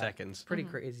Yeah. 6 seconds. Pretty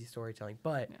crazy storytelling.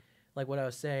 But Yeah. like what I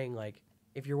was saying, like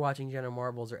if you're watching Jenna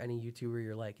Marbles or any YouTuber,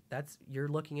 you're like you're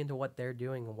looking into what they're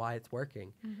doing and why it's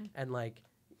working. And like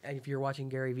and if you're watching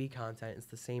Gary Vee content, it's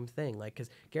the same thing. Like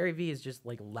because Gary Vee is just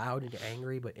like loud and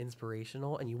angry but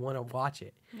inspirational, and you want to watch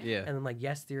it. Yeah. And then like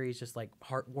Yes Theory is just like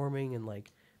heartwarming and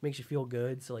like makes you feel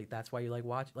good. So like that's why you like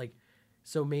watch like.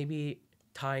 So maybe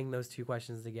tying those two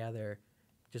questions together,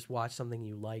 just watch something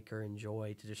you like or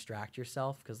enjoy to distract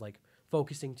yourself, because like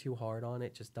focusing too hard on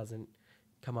it just doesn't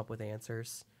come up with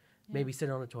answers. Yeah. Maybe sit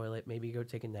on a toilet, maybe go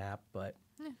take a nap, but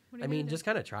Yeah, what are I you mean gonna do? just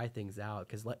kind of try things out,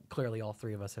 because clearly all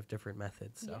three of us have different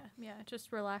methods. So Yeah,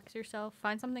 just relax yourself.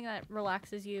 Find something that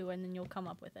relaxes you, and then you'll come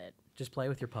up with it. just play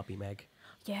with your puppy, Meg.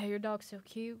 Yeah, your dog's so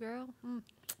cute, girl.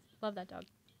 Love that dog.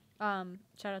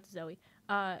 Shout out to Zoe.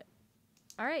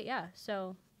 All right, yeah.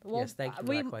 So, Yes, thank you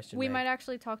for that question, We Meg. might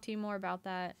actually talk to you more about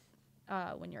that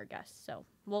when you're a guest. So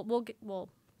we'll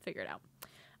figure it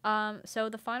out. So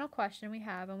the final question we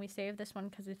have, and we saved this one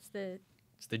because it's the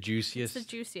juiciest.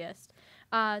 juiciest.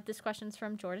 This question's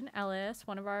from Jordan Ellis,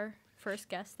 one of our first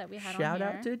guests that we had on Shout here.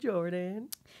 out to Jordan.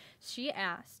 She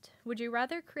asked, would you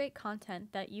rather create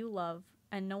content that you love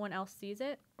and no one else sees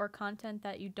it, or content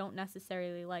that you don't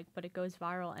necessarily like but it goes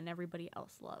viral and everybody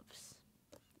else loves?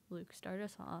 Luke, start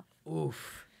us off.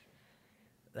 Oof.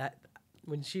 That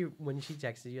when she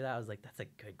texted you that, I was like, that's a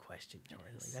good question, Jordan.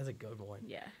 Like, that's a good one.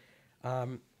 Yeah.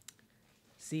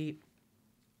 See,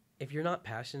 if you're not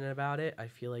passionate about it, I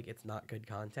feel like it's not good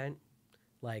content.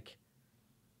 Like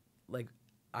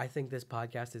I think this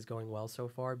podcast is going well so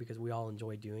far because we all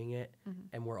enjoy doing it,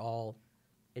 and we're all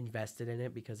invested in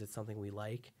it because it's something we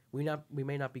like. We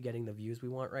may not be getting the views we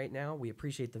want right now. We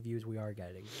appreciate the views we are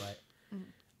getting, but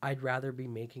I'd rather be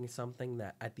making something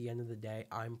that at the end of the day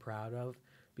I'm proud of,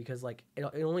 because like it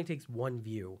only takes one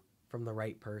view from the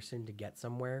right person to get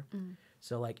somewhere.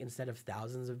 So like instead of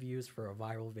thousands of views for a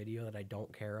viral video that I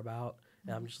don't care about,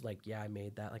 and I'm just like, yeah, I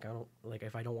made that. Like I don't, like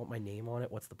if I don't want my name on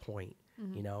it, what's the point?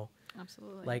 You know?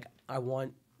 Absolutely. Like I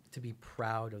want to be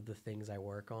proud of the things I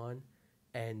work on.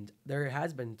 And there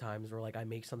has been times where like I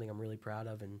make something I'm really proud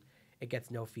of and it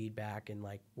gets no feedback and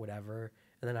like whatever.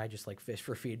 And then I just like fish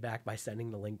for feedback by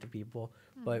sending the link to people.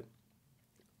 But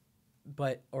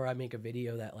or I make a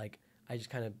video that like I just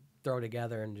kind of throw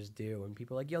together and just do, and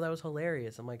people are like, yo, that was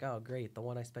hilarious. I'm like, oh great, the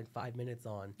one I spent 5 minutes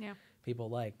on, people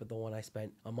like, but the one I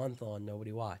spent a month on,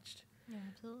 nobody watched. Yeah,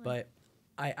 absolutely. But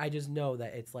I just know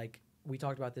that it's like, we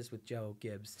talked about this with Joe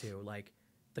Gibbs too, like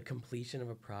the completion of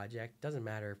a project doesn't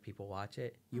matter if people watch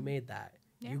it. You made that.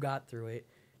 You got through it.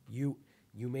 You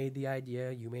made the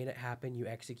idea, you made it happen, you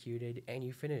executed, and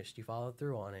you finished. You followed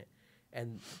through on it.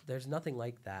 And there's nothing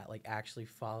like that, like actually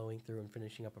following through and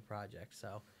finishing up a project.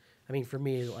 So, I mean, for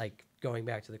me, like going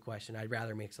back to the question, I'd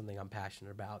rather make something I'm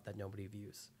passionate about that nobody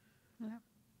views. Yeah.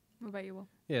 What about you, Will?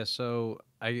 Yeah, so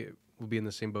I will be in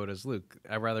the same boat as Luke.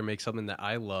 I'd rather make something that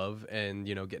I love and,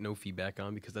 you know, get no feedback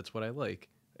on because that's what I like.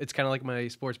 It's kind of like my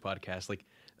sports podcast. Like,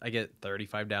 I get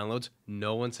 35 downloads.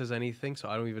 No one says anything, so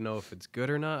I don't even know if it's good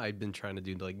or not. I've been trying to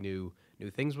do, like, new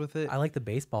things with it. I like the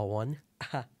baseball one.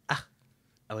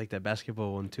 I like that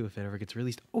basketball one, too, if it ever gets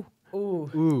released.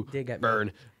 Ooh. Did get burn.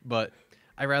 me. But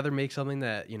I'd rather make something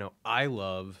that, you know, I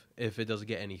love if it doesn't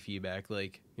get any feedback.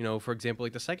 Like, you know, for example,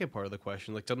 like the second part of the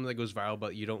question, like something that goes viral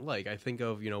but you don't like. I think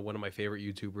of, you know, one of my favorite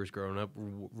YouTubers growing up,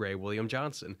 Ray William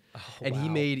Johnson. And he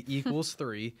made Equals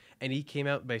 3, and he came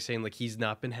out by saying, like, he's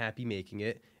not been happy making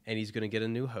it, and he's going to get a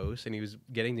new host, and he was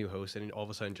getting new hosts, and all of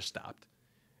a sudden just stopped.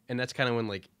 And that's kind of when,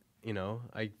 like, you know,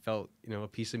 I felt, you know, a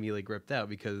piece of me, like, ripped out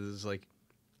because, like,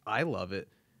 I love it,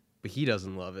 but he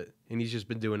doesn't love it, and he's just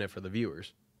been doing it for the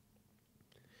viewers.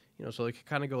 You know, so it could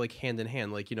kind of go like hand in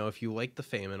hand. Like, you know, if you like the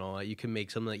fame and all that, you can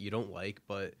make something that you don't like,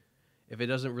 but if it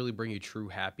doesn't really bring you true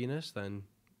happiness, then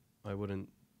I wouldn't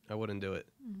do it.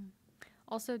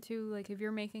 Also, too, like if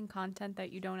you're making content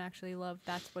that you don't actually love,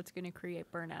 that's what's going to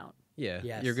create burnout. Yeah,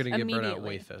 Yes. you're gonna get burnt out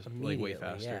Immediately, way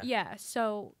faster. Yeah,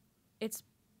 so it's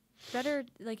better,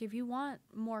 like if you want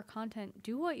more content,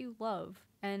 do what you love.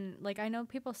 And like I know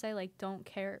people say like don't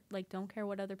care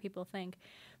what other people think,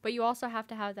 but you also have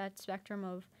to have that spectrum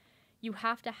of you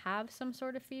have to have some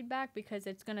sort of feedback because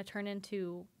it's going to turn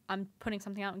into I'm putting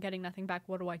something out and getting nothing back.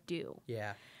 What do I do?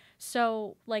 Yeah.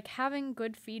 So like having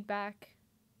good feedback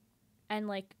and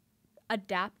like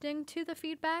adapting to the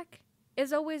feedback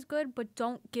is always good, but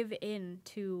don't give in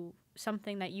to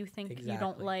something that you think you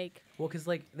don't like. Well, because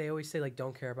like they always say, like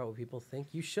don't care about what people think.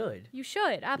 You should. You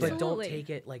should, absolutely. But don't take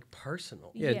it like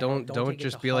personal. Yeah, don't take it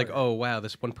just to be like, heart. oh wow,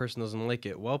 this one person doesn't like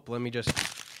it. Well, let me just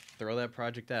throw that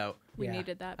project out. We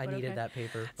needed that. I but needed okay. that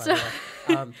paper. By So-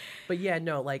 the way. But yeah,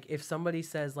 no, like if somebody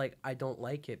says like I don't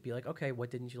like it, be like, okay, what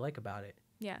didn't you like about it?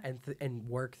 Yeah. And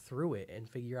work through it and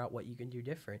figure out what you can do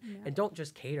different. Yeah. And don't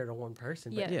just cater to one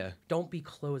person. But Yeah. don't be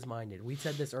closed-minded. We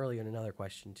said this earlier in another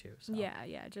question too. So.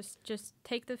 Yeah. Just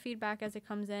take the feedback as it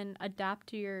comes in, adapt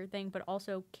to your thing, but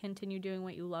also continue doing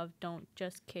what you love. Don't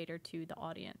just cater to the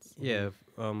audience. Yeah,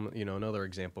 you know, another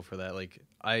example for that, like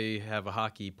I have a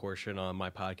hockey portion on my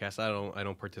podcast. I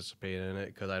don't participate in it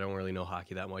because I don't really know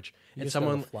hockey that much. You just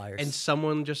know the Flyers.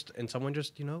 someone just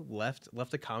you know left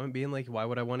a comment being like, why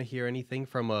would I want to hear anything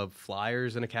from a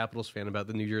Flyers and a Capitals fan about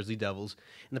the New Jersey Devils?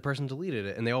 And the person deleted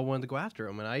it, and they all wanted to go after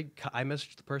him. And I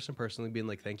messaged the person personally, being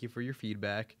like, thank you for your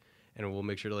feedback, and we'll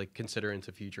make sure to like consider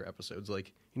into future episodes.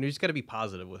 Like, you know, you just got to be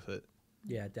positive with it.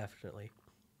 Yeah, definitely.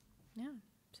 Yeah.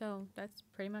 So that's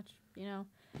pretty much, you know,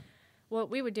 what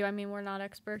we would do. I mean, we're not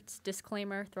experts.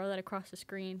 Disclaimer, throw that across the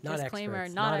screen. Not Disclaimer,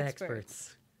 experts. not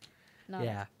experts. Not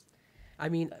Yeah. I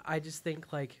mean, I just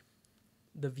think like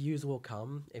the views will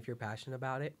come if you're passionate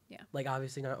about it. Yeah. Like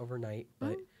obviously not overnight,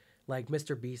 but like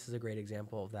Mr. Beast is a great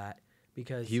example of that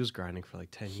because He was grinding for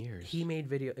like 10 years. he made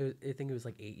video. I think it was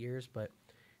like 8 years, but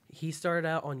he started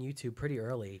out on YouTube pretty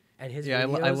early, and his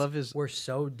videos I love his. were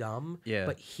so dumb. Yeah.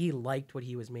 But he liked what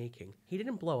he was making. He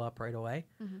didn't blow up right away,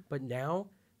 but now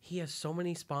he has so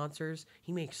many sponsors.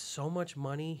 He makes so much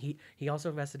money. He also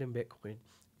invested in Bitcoin,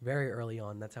 very early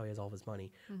on. That's how he has all of his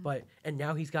money. Mm-hmm. And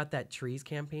now he's got that trees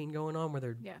campaign going on where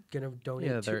they're gonna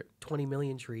donate 20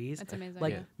 million trees. That's amazing.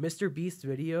 Like Mr. Beast's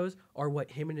videos are what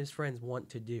him and his friends want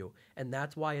to do, and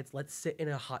that's why it's let's sit in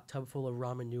a hot tub full of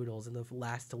ramen noodles, and the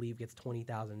last to leave gets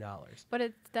 $20,000.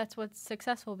 But that's what's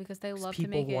successful because they love to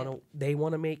make it. They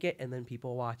want to make it, and then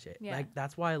people watch it. Yeah. Like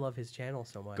that's why I love his channel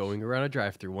so much. Going around a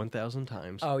drive-through 1,000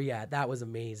 times. Oh yeah, that was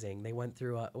amazing. They went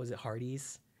through was it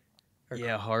Hardee's?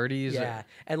 Yeah, Hardee's. Yeah,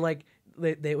 and like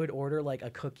they would order like a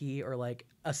cookie or like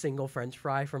a single French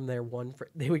fry from their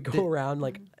they would go around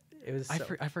like it was.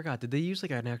 I forgot. Did they use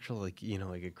like an actual like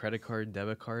like a credit card,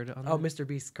 debit card on? Oh, that? Mr.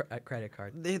 Beast's credit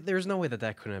card. There's no way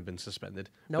that couldn't have been suspended.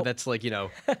 Nope. But that's like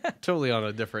totally on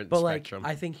a different but spectrum.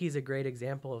 Like I think he's a great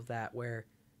example of that where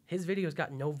his videos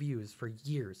got no views for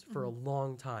years, for a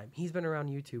long time. He's been around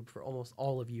YouTube for almost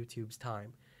all of YouTube's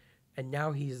time, and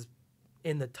now he's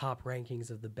in the top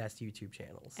rankings of the best YouTube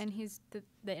channels. And he's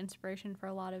the inspiration for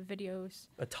a lot of videos.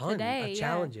 A ton today, of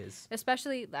challenges.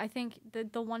 Especially, I think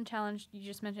the one challenge you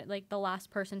just mentioned, like the last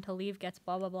person to leave gets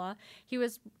blah, blah, blah. He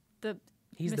was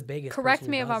He's the biggest. Correct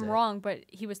me if I'm wrong, but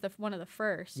he was one of the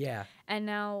first. Yeah. And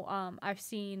now I've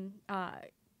seen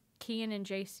Kian and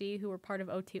JC, who were part of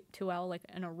O2L, like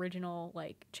an original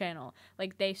like channel.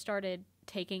 Like they started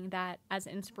taking that as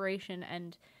inspiration,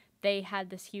 and they had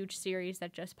this huge series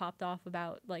that just popped off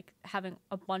about like having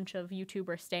a bunch of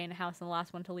YouTubers stay in a house, and the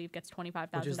last one to leave gets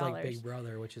 $25,000. Which is like Big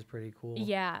Brother, which is pretty cool.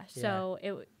 Yeah. So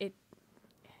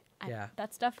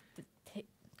that stuff.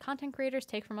 Content creators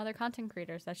take from other content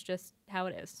creators. That's just how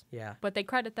it is. Yeah. But they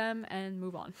credit them and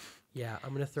move on. Yeah,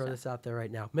 I'm gonna throw this out there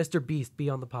right now. Mr. Beast, be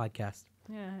on the podcast.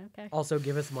 Yeah. Okay. Also,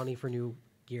 give us money for new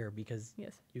gear because you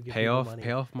give pay people off money.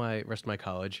 Pay off my rest of my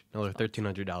college. Another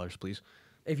 $1,300, please.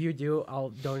 If you do, I'll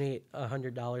donate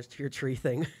 $100 to your tree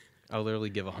thing. I'll literally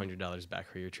give $100 back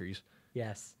for your trees.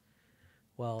 Yes.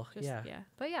 Well, yeah.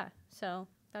 But yeah, so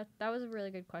that was a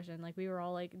really good question. Like we were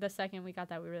all like, the second we got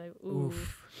that, we were like, ooh.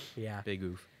 Oof. Yeah. Big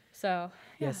oof. So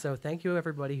yeah. So thank you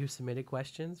everybody who submitted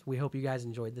questions. We hope you guys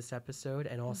enjoyed this episode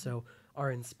and also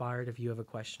are inspired if you have a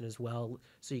question as well.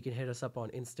 So you can hit us up on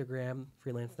Instagram,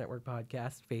 Freelance Network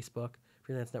Podcast, Facebook,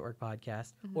 Freelance Network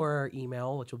Podcast, or our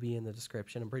email, which will be in the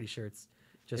description. I'm pretty sure it's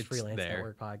just Freelance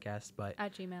Network Podcast, but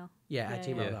at Gmail. Yeah, at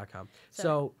gmail.com. So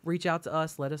So reach out to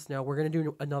us. Let us know. We're going to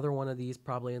do another one of these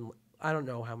probably in, I don't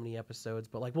know how many episodes,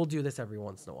 but like we'll do this every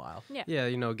once in a while. Yeah.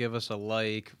 Yeah, give us a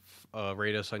like,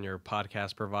 rate us on your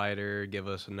podcast provider, give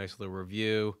us a nice little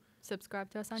review. Subscribe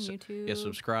to us on YouTube. Yeah,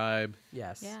 subscribe.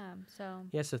 Yes.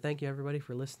 Yeah. So thank you everybody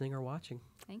for listening or watching.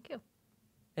 Thank you.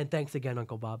 And thanks again,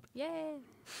 Uncle Bob. Yay.